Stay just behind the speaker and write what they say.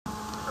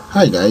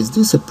Hi guys,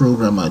 this is a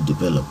program I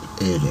developed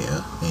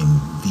earlier in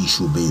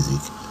Visual Basic,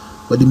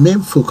 but the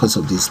main focus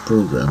of this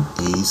program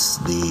is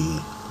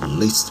the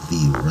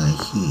ListView right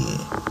here.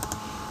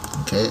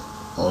 Okay,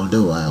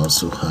 although I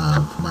also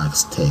have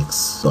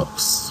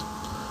MaskedTextBox.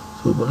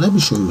 So but let me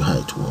show you how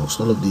it works.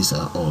 All of these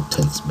are all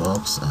text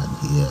box, and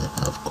here I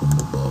have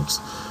combo box.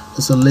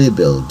 There's a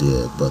label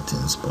there,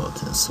 buttons.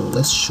 So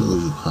let's show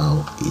you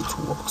how it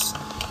works.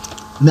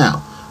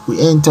 Now we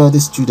enter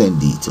the student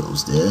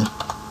details there.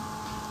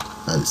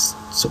 As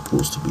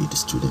supposed to be the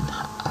student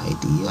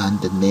ID and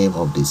the name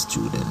of the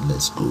student.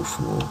 Let's go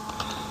for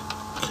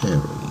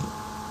Kerry,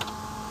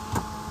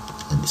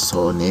 and the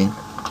surname,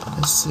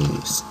 let's say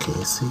it's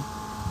Casey.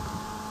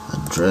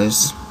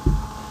 Address,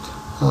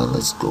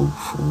 let's go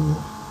for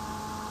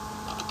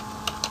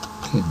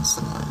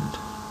Kingsland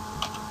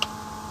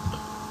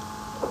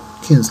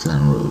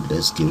Road.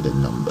 Let's give the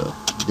number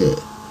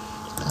there,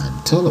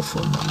 and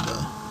telephone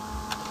number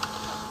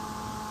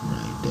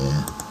right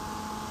there,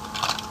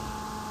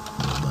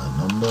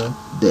 number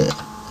there.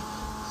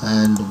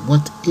 And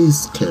what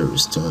is Kerry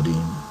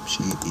studying?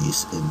 She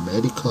is a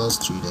medical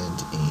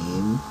student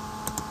in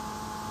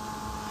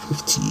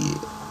 5th year.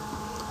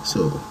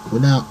 So we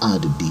now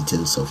add the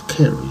details of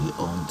Kerry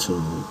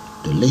onto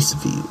the list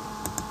view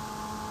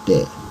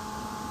there.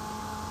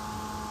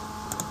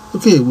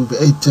 Okay, we've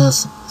entered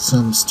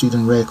some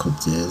student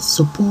records there.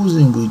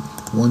 Supposing we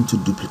want to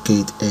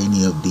duplicate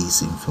any of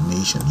these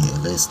information here,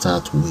 let's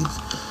start with,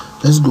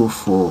 let's go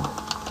for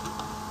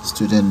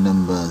student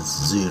number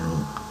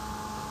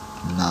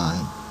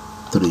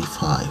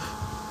 0935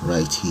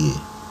 right here.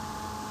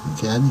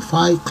 Okay, and if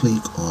I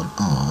click on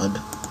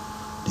add,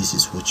 this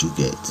is what you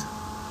get.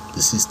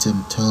 The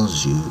system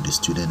tells you the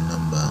student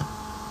number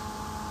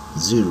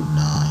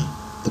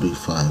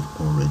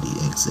 0935 already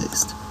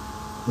exists.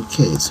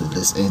 Okay, so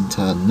let's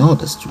enter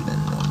another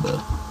student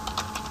number.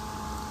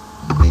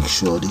 Make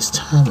sure this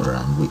time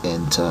around we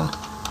enter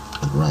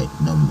the right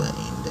number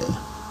in there.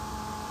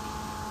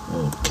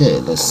 Okay,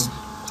 let's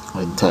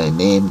enter a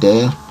name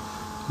there.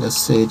 Let's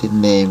say the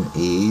name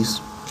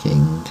is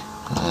King,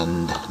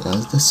 and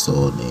that's the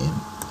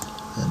surname.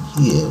 And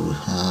here we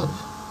have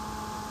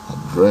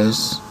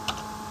address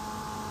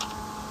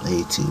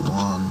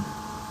 81.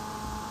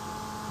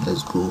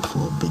 Let's go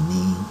for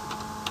Benin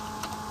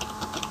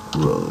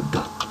Road,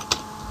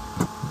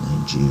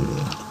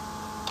 Nigeria.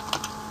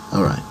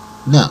 Alright,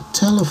 now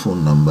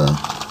telephone number.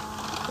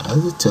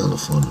 That's the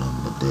telephone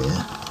number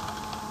there.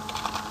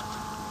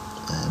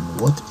 And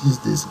what is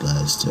this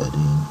guy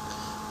studying?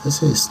 Let's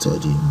say he's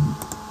studying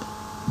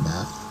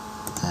math,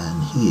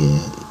 and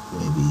here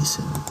maybe he's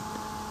in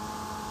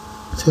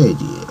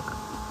 3rd year,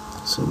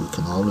 so we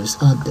can always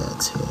add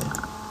that here.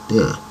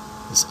 There,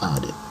 it's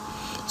added.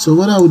 So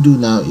what I will do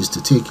now is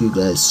to take you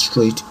guys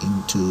straight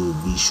into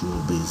Visual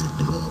Basic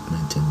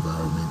development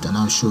environment, and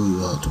I'll show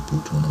you how to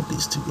put one of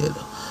these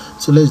together.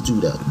 So let's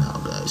do that now,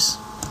 guys.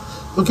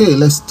 Okay,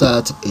 let's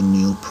start a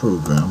new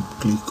program.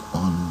 Click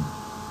on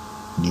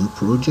new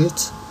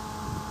project.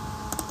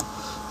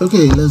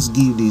 Okay, let's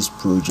give this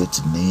project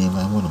a name.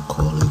 I want to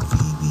call it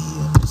VB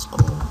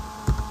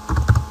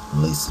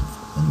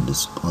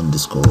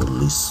underscore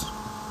list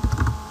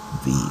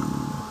view.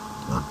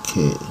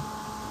 Okay,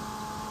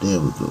 there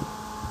we go.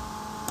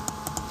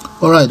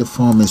 Alright, the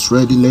form is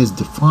ready. Let's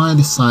define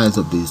the size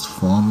of this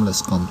form.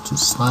 Let's come to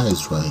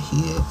size right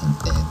here and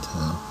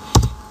enter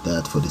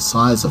that for the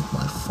size of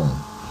my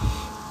form.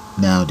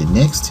 Now the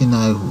next thing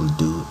I will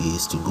do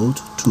is to go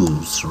to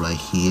tools right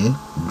here,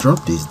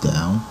 drop this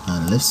down,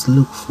 and let's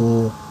look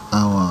for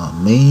our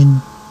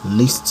main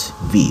list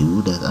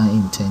view that I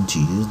intend to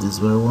use, this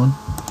very one.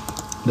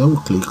 Double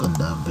click on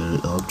that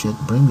very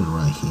object, bring it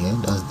right here.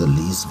 That's the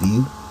list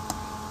view.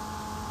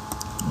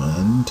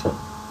 And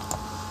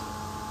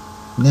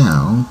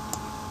now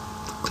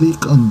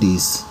click on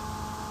this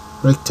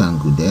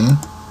rectangle there,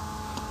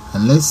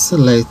 and let's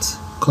select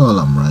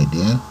column right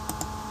there.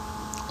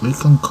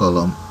 Click on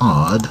column,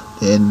 add,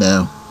 and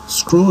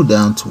scroll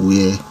down to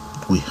where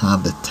we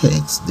have the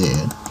text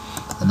there,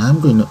 and I'm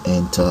going to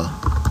enter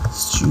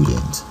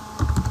student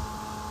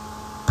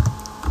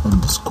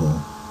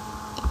underscore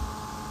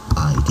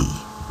ID.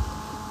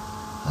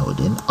 I will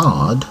then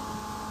add.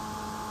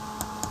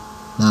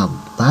 Now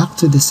back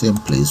to the same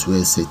place where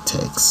it says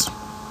text,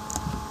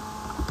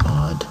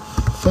 add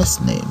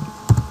first name.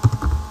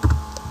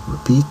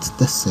 Repeat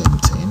the same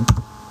thing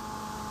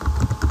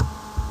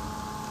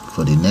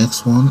for the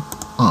next one.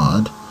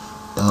 Add,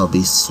 that will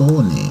be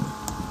surname.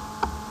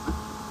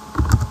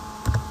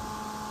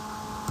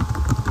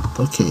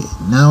 Okay,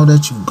 now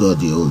that you've got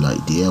the whole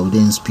idea, I will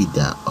then speed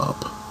that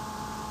up.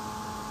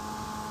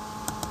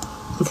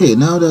 Okay,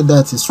 now that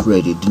that is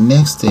ready, the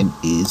next thing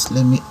is,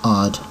 let me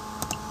add,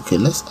 okay,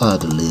 let's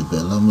add a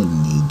label. I'm going to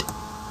need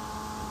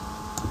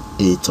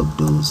 8 of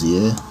those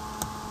here,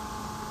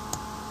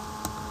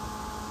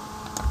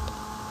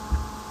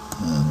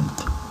 and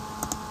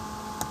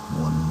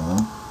one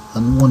more,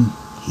 and one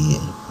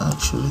here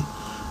actually.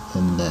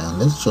 And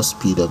let's just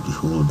speed up the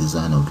whole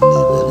design of the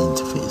label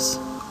interface.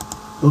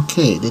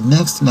 Okay, the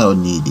next thing I'll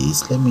need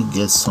is, let me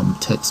get some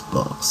text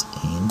box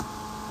in.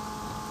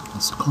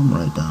 Let's come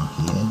right down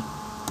here.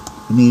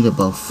 We need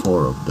about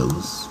 4 of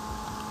those.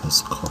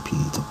 Let's copy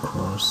it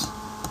across.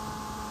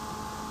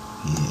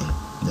 Yeah,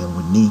 then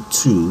we need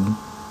 2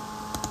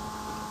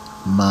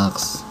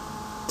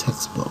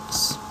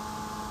 MaskedTextBox.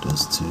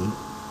 Those 2.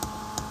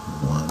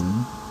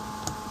 1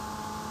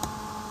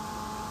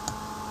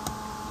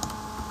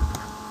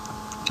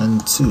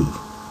 and 2.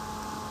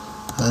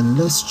 And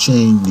let's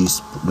change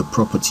the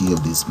property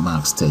of this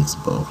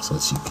MaskedTextBox.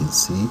 As you can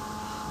see,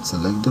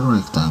 select the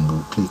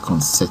rectangle, click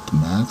on set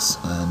max,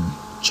 and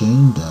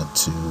change that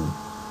to,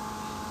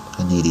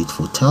 I need it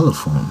for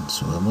telephone,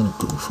 so I'm going to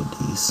go for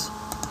this.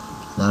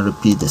 Now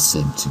repeat the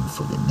same thing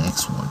for the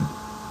next one.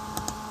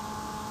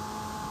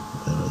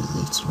 Where is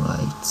it?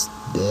 Right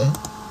there.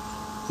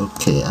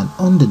 Okay, and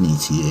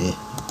underneath here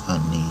I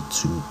need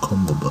 2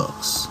 combo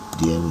box.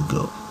 There we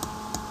go.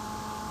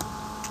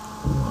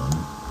 1,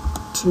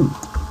 2.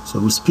 So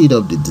we speed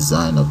up the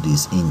design of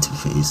this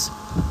interface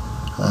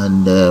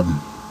and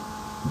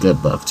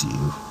get back to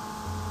you.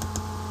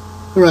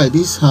 Alright,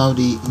 this is how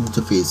the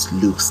interface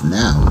looks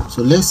now.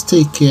 So let's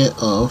take care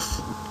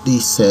of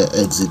this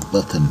exit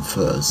button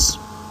first.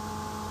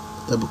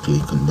 Double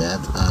click on that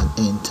and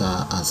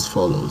enter as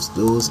follows.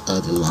 Those are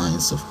the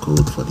lines of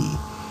code for the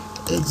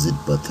exit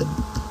button.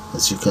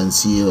 As you can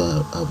see,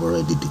 I've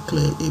already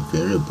declared a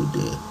variable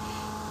there,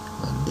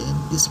 and then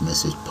this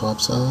message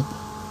pops up,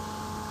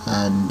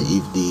 and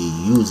if the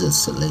user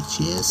selects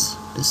yes,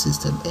 the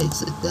system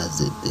exit.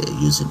 That's it. They're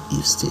using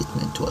if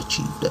statement to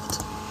achieve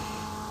that.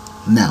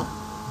 Now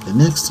the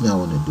next thing I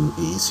want to do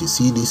is, you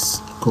see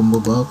this combo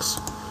box,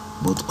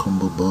 both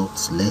combo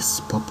box, let's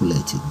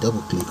populate it.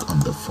 Double click on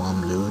the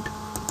form load,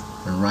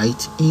 and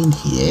right in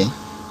here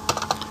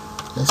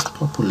let's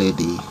populate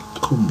the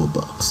combo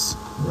box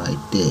right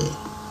there.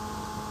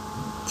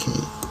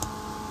 Okay,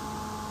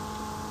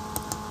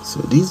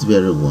 so this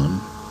very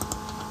one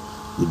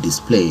will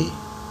display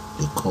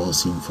the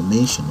course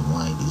information,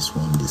 why this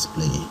one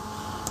display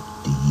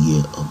the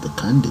year of the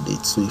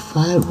candidate. So if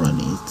I run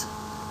it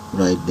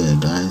right there,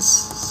 guys,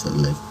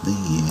 select the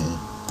year,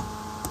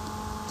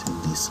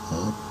 take this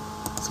up,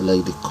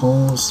 select the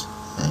course,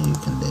 and you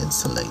can then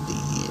select the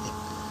year.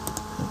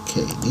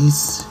 Okay,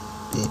 this,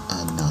 they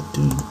are not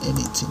doing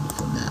anything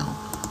for now,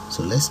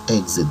 so let's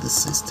exit the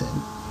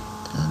system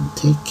and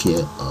take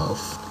care of,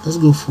 let's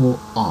go for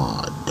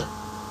add.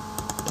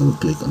 Double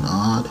click on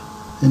add,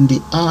 and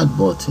the add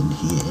button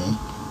here,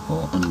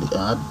 or on the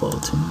add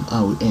button,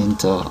 I will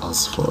enter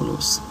as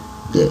follows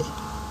there.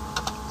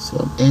 So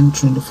I'm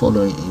entering the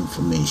following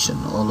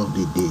information, all of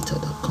the data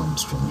that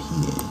comes from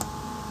here.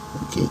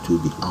 Okay, it will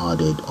be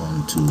added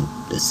onto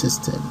the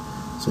system.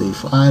 So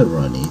if I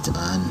run it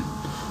and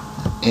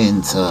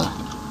enter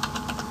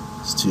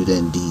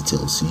student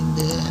details in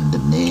there and the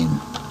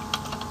name,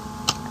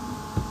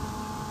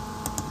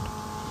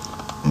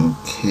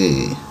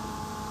 okay,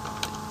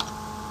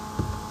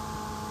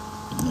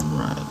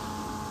 alright,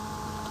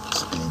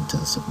 let's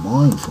enter some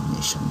more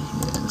information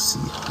here and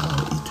see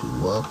how it will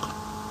work.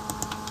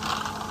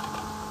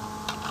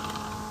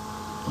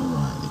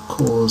 Alright, the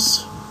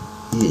course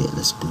here,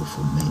 let's go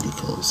for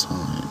medical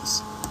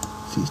science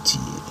 50.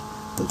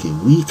 Okay,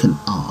 we can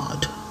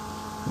add,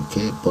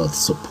 okay, but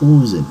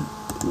supposing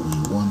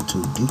we want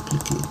to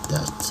duplicate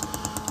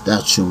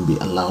that shouldn't be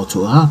allowed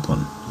to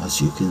happen.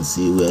 As you can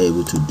see, we're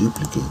able to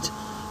duplicate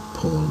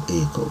Paul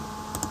Echo.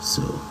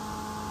 So,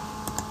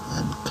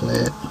 and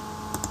clear,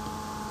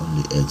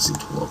 only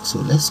exit work. So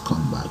let's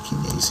come back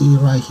in here. You see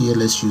right here,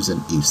 let's use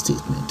an if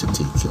statement to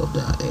take care of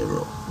that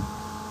error.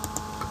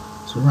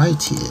 So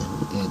right here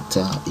we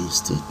enter if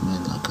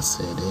statement like I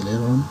said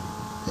earlier on,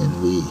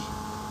 and we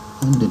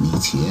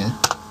underneath here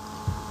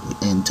we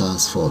enter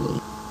as follows.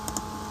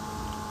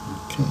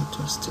 Okay,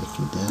 just take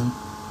it down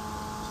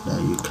so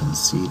that you can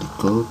see the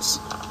codes.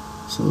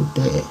 So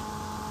there,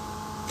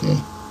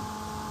 okay,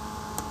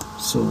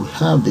 so we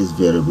have this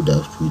variable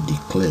that we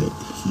declared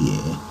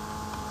here,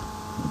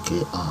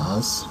 okay,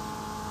 as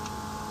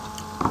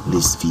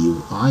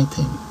ListView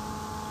item.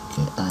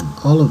 Okay, and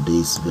all of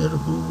these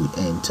variable we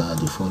enter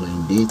the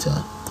following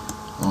data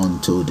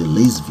onto the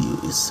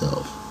ListView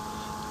itself.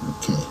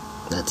 Okay,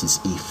 that is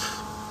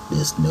if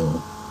there's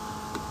no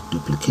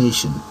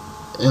duplication.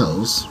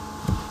 Else,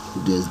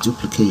 if there's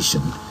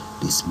duplication,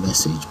 this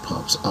message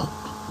pops up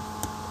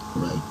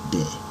right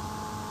there.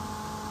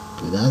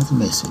 Okay, that's the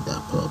message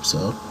that pops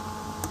up.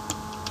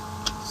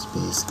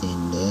 Space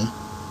in there.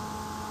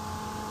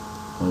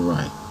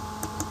 Alright,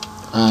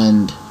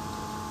 and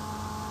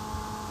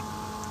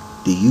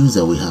the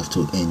user will have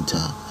to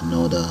enter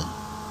another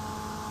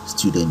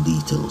student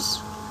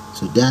details.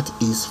 So that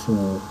is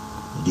for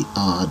the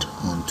add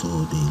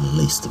onto the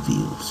list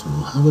view. So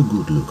have a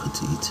good look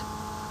at it.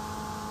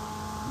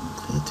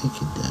 Okay, take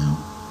it down.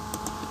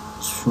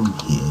 It's from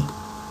here.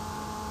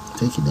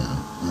 Take it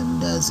down,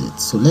 and that's it.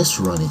 So let's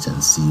run it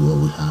and see what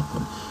will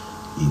happen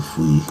if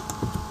we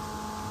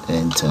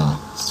enter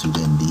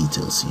student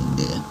details in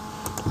there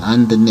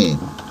and the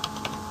name.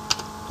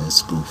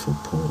 Let's go for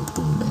Paul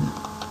Ullman.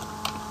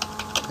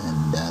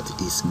 and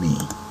that is me,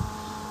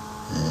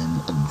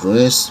 and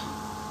address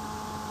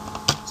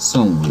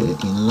somewhere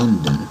in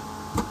London.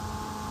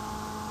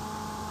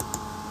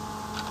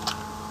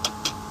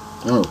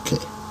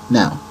 Okay,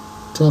 now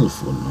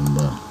telephone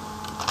number.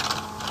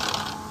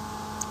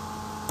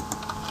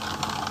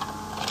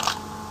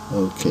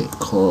 Okay,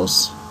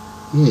 course,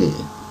 yeah,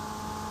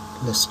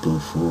 let's go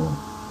for,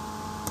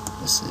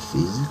 let's say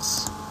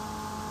physics,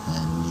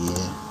 and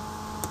yeah,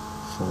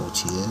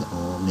 4th year,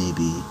 or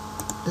maybe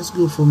let's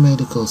go for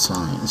medical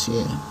science.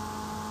 Yeah,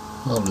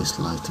 I always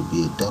like to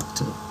be a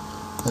doctor,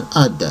 and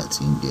add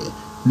that in there.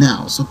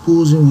 Now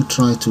supposing we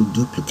try to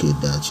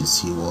duplicate that, you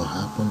see what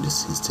happened, the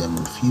system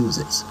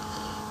refuses.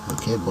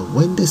 Okay, but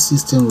when the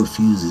system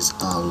refuses,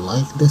 I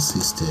like the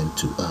system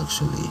to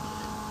actually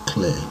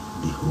clear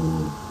the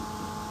whole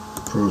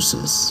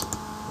process.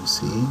 You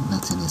see,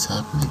 nothing is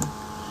happening.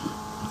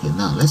 Okay,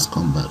 now let's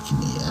come back in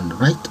here, and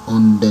right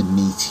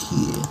underneath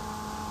here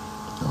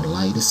I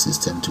like the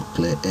system to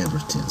clear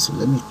everything. So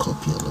let me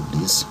copy all of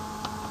this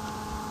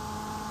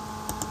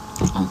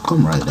and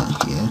come right down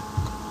here.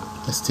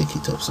 Let's take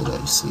it up so that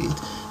you see it.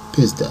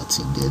 Paste that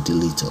in there,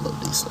 delete all of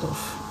this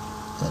off.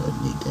 I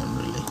don't need them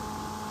really.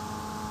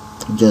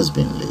 I'm just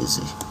being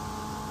lazy.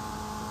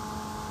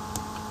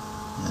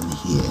 And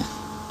here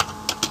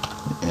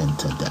we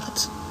enter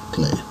that,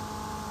 clear.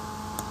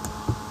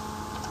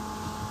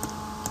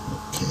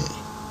 Okay,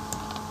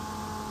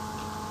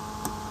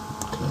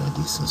 clear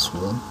this as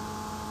well,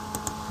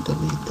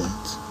 delete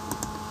that,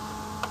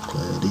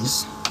 clear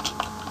this,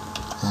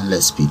 and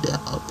let's speed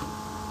that up.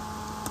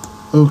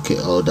 Okay,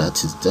 all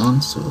that is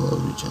done, so all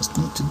we just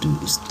need to do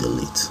is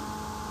delete.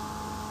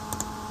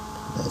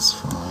 That's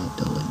fine.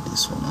 Delete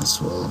this one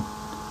as well,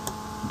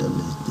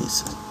 delete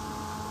this.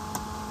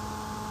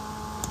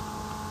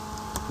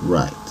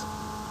 Right,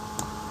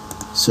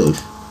 so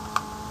if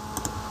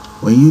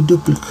when you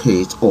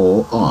duplicate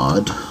or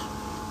add,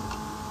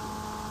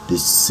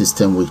 this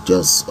system will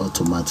just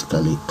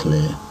automatically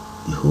clear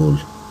the whole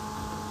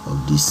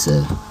of this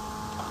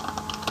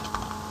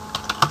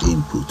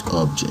input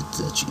object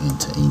that you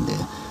enter in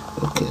there.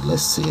 Okay,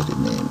 let's say the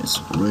name is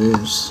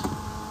Rose,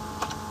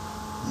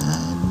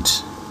 and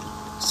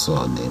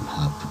surname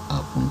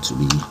happen to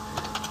be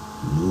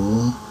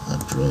your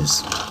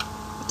address,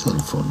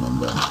 telephone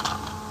number,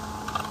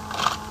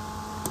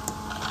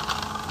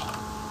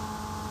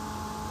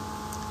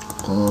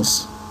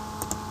 course,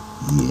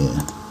 year,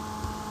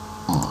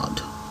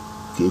 add.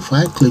 Okay, if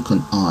I click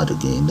on add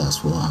again,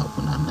 that's what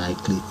happened, and I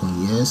click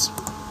on yes,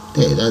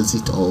 there, that's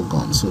it, all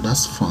gone. So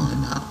that's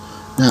fine.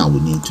 Now we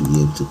need to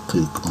be able to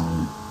click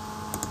on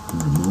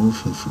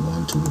remove if you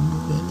want to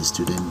remove any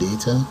student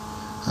data,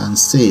 and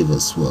save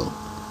as well.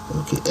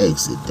 Okay,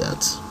 exit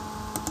that.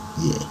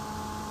 Yeah,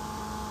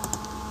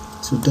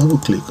 so double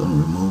click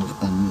on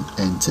remove and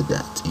enter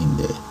that in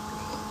there.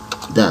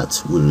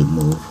 That will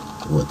remove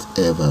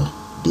whatever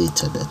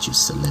data that you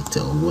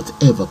selected or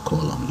whatever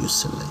column you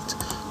select.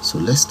 So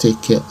let's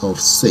take care of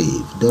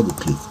save. Double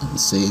click on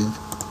save,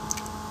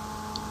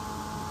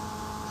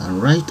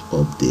 and right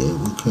up there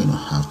we're going to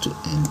have to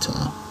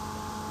enter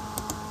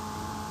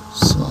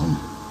some,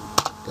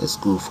 let's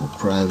go for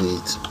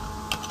private,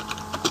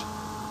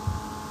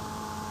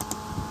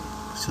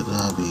 so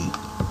that'll be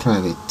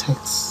private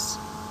text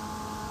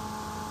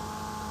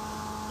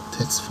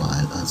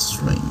file as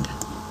string.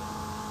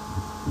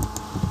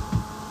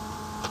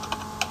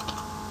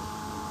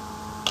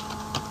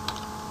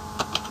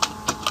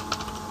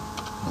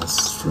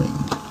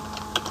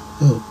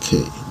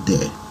 Okay,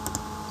 there.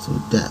 So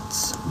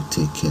that's, we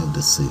take care of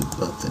the save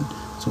button.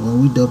 So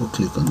when we double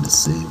click on the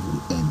save,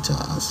 we enter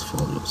as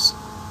follows.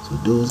 So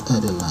those are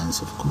the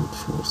lines of code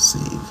for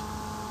save.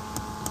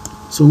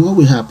 So what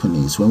will happen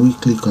is when we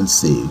click on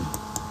save,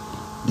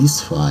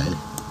 this file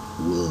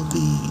will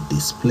be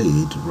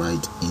displayed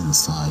right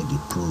inside the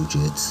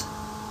project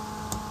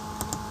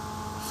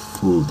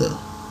folder,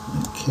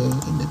 okay,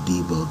 in the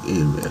debug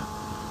area.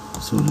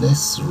 So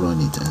let's run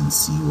it and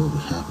see what will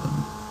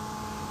happen.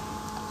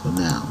 So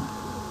now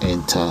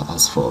enter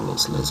as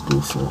follows. Let's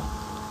go for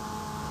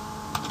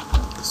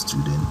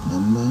student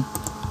number,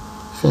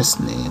 first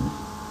name,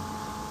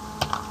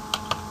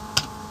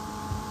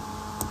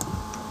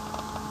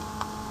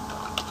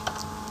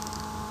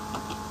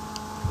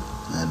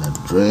 and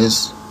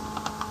address,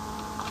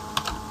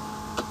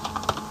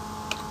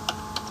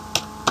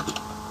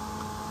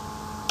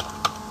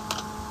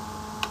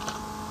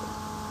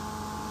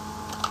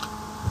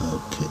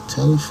 okay,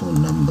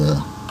 telephone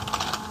number,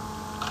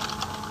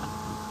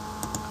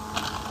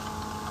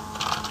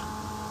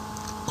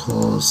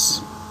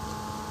 course,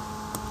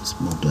 let's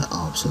move that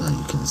up so that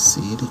you can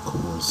see the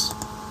course,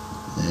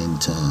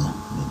 enter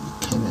maybe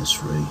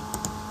chemistry,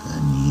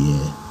 and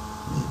year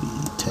maybe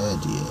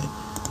 3rd year,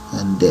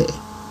 and there.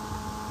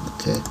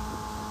 Okay,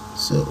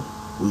 so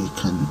we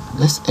can,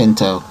 let's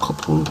enter a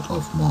couple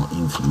of more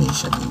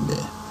information in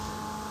there.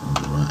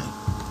 Alright,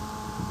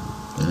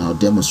 and I'll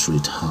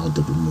demonstrate how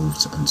the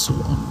removes and so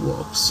on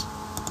works.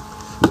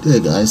 There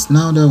guys,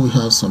 now that we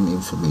have some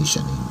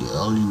information in there,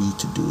 all you need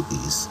to do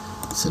is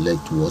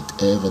select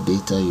whatever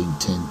data you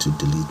intend to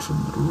delete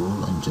from the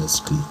role and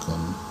just click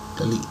on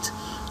delete.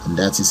 And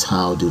that is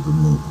how the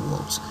remove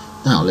works.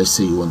 Now let's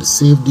say you want to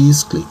save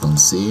this, click on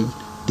save.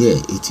 There,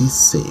 it is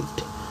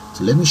saved.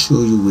 So let me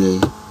show you where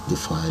the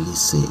file is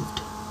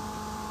saved.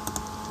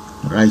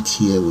 Right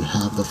here we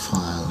have the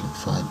file.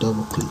 If I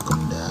double click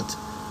on that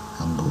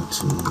and go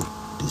to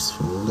this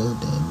folder,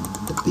 then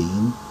the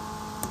bin,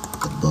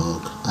 the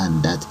bug,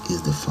 and that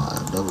is the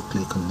file. Double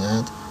click on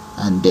that,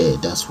 and there,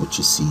 that's what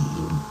you see.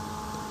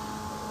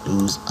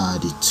 Those are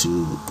the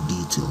two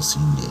details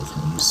in there.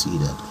 Can you see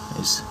that,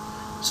 guys?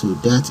 So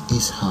that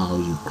is how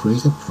you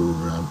create a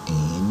program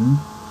in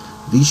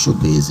Visual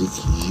Basic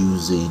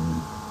using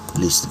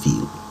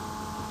ListView.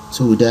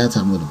 So with that,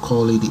 I'm going to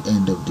call it the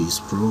end of this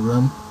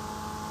program.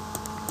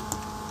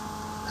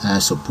 I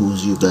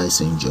suppose you guys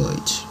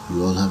enjoyed.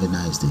 You all have a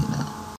nice day now.